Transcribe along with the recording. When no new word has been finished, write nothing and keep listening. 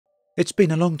It's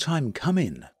been a long time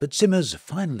coming, but simmers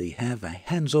finally have a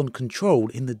hands-on control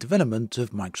in the development of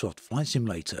Microsoft Flight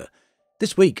Simulator.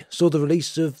 This week saw the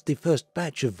release of the first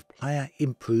batch of player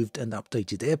improved and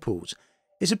updated airports.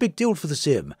 It's a big deal for the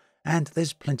sim, and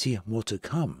there's plenty more to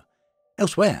come.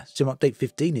 Elsewhere, Sim Update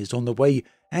 15 is on the way,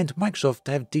 and Microsoft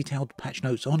have detailed patch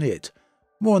notes on it.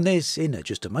 More on this in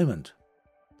just a moment.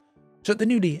 So the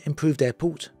newly improved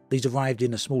airport, these arrived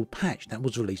in a small patch that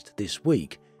was released this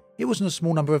week. It wasn't a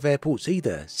small number of airports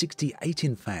either, 68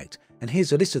 in fact, and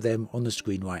here's a list of them on the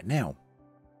screen right now.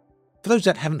 For those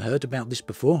that haven't heard about this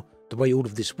before, the way all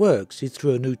of this works is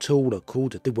through a new tool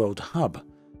called the World Hub.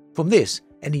 From this,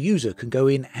 any user can go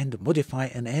in and modify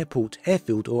an airport,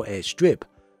 airfield or airstrip.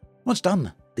 Once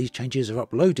done, these changes are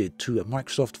uploaded to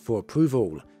Microsoft for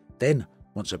approval. Then,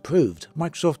 once approved,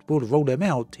 Microsoft will roll them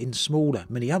out in small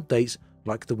mini updates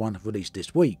like the one released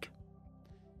this week.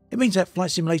 It means that Flight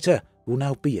Simulator will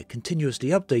now be continuously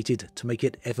updated to make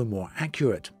it ever more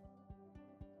accurate.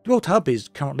 The World Hub is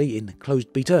currently in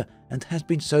closed beta and has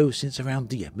been so since around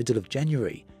the middle of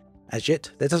January. As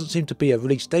yet, there doesn't seem to be a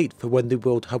release date for when the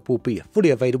World Hub will be fully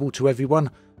available to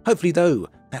everyone. Hopefully though,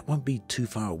 that won't be too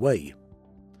far away.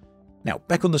 Now,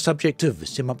 back on the subject of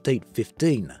Sim Update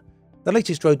 15. The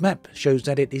latest roadmap shows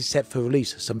that it is set for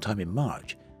release sometime in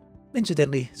March.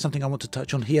 Incidentally, something I want to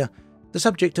touch on here, the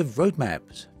subject of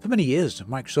roadmaps. For many years,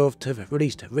 Microsoft have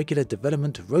released regular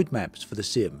development roadmaps for the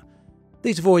sim.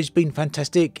 These have always been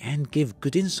fantastic and give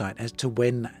good insight as to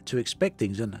when to expect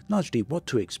things and largely what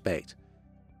to expect.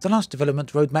 The last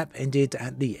development roadmap ended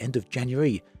at the end of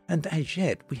January, and as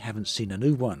yet we haven't seen a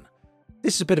new one.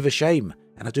 This is a bit of a shame,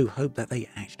 and I do hope that they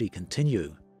actually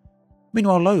continue.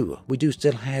 Meanwhile though, we do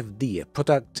still have the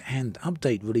product and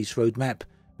update release roadmap,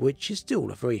 which is still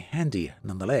very handy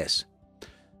nonetheless.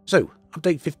 So,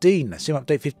 Update 15, Sim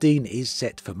Update 15 is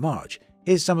set for March.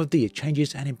 Here's some of the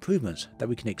changes and improvements that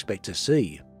we can expect to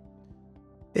see.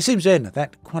 It seems then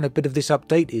that quite a bit of this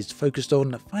update is focused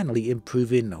on finally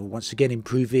improving, or once again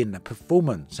improving,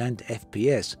 performance and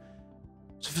FPS.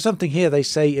 So for something here they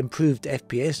say improved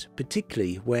FPS,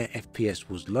 particularly where FPS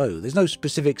was low. There's no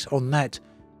specifics on that,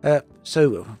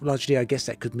 so largely I guess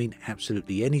that could mean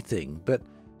absolutely anything, but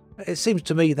it seems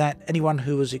to me that anyone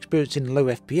who was experiencing low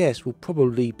FPS will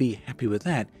probably be happy with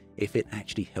that if it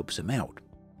actually helps them out.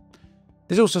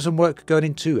 There's also some work going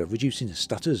into reducing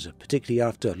stutters, particularly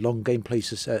after long gameplay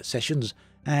sessions,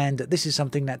 and this is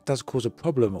something that does cause a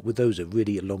problem with those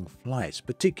really long flights,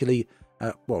 particularly,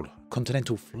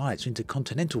 continental flights,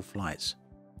 intercontinental flights.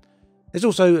 There's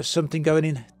also something going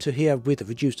into here with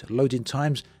reduced loading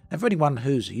times, and for anyone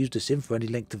who's used the sim for any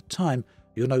length of time,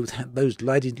 you'll know that those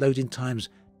loading times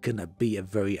can be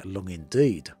very long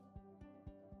indeed.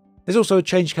 There's also a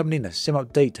change coming in Sim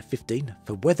Update 15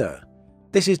 for weather.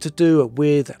 This is to do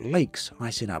with lakes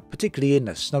icing up, particularly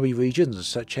in snowy regions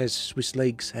such as Swiss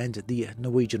lakes and the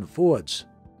Norwegian fjords.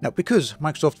 Now, because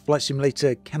Microsoft Flight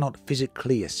Simulator cannot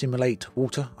physically simulate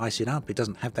water icing up, it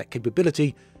doesn't have that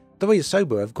capability, the way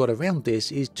Asobo have got around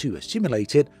this is to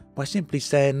simulate it by simply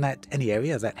saying that any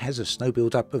area that has a snow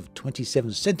build-up of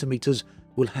 27 centimeters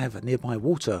will have nearby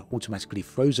water automatically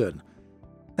frozen.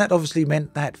 That obviously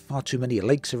meant that far too many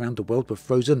lakes around the world were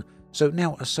frozen, so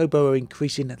now Asobo are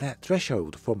increasing that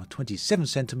threshold from 27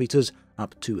 centimeters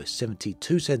up to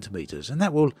 72 centimeters, and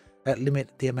that will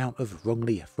limit the amount of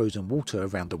wrongly frozen water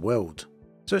around the world.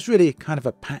 So it's really kind of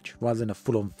a patch rather than a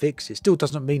full-on fix. It still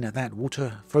doesn't mean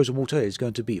that frozen water is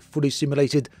going to be fully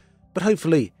simulated, but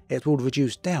hopefully it will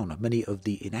reduce down many of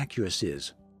the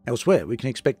inaccuracies. Elsewhere, we can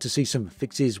expect to see some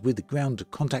fixes with ground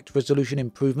contact resolution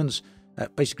improvements,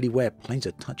 basically where planes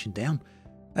are touching down,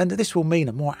 and this will mean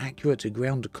a more accurate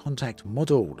ground contact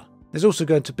model. There's also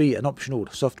going to be an optional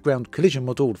soft ground collision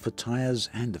model for tyres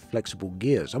and flexible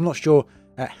gears. I'm not sure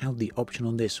how the option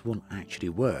on this will actually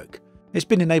work. It's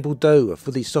been enabled though for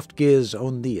the soft gears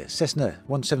on the Cessna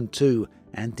 172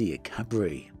 and the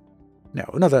Cabri. Now,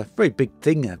 another very big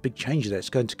thing, a big change that's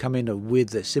going to come in with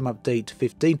the Sim Update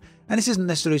 15, and this isn't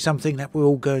necessarily something that we're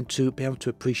all going to be able to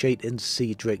appreciate and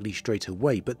see directly straight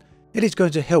away, but it is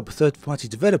going to help third-party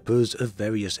developers of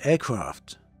various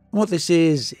aircraft. And what this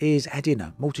is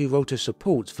adding multi-rotor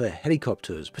support for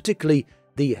helicopters, particularly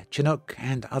the Chinook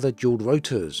and other dual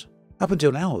rotors. Up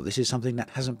until now, this is something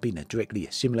that hasn't been directly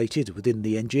simulated within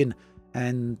the engine,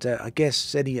 and I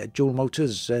guess any dual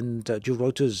motors and dual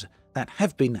rotors that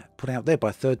have been put out there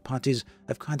by third parties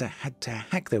have kind of had to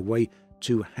hack their way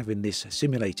to having this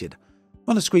simulated.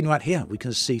 On the screen right here, we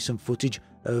can see some footage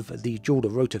of the dual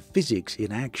rotor physics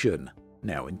in action.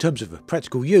 Now, in terms of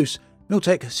practical use,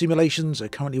 Miltech Simulations are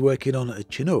currently working on a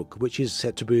Chinook, which is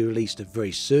set to be released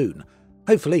very soon.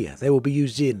 Hopefully, they will be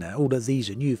using all of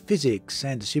these new physics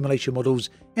and simulation models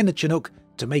in the Chinook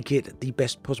to make it the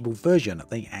best possible version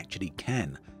they actually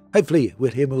can. Hopefully,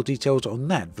 we'll hear more details on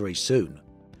that very soon.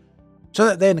 So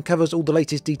that then covers all the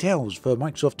latest details for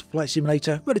Microsoft Flight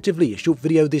Simulator. Relatively a short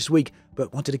video this week,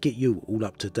 but wanted to get you all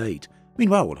up to date.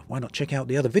 Meanwhile, why not check out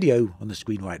the other video on the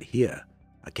screen right here.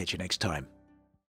 I'll catch you next time.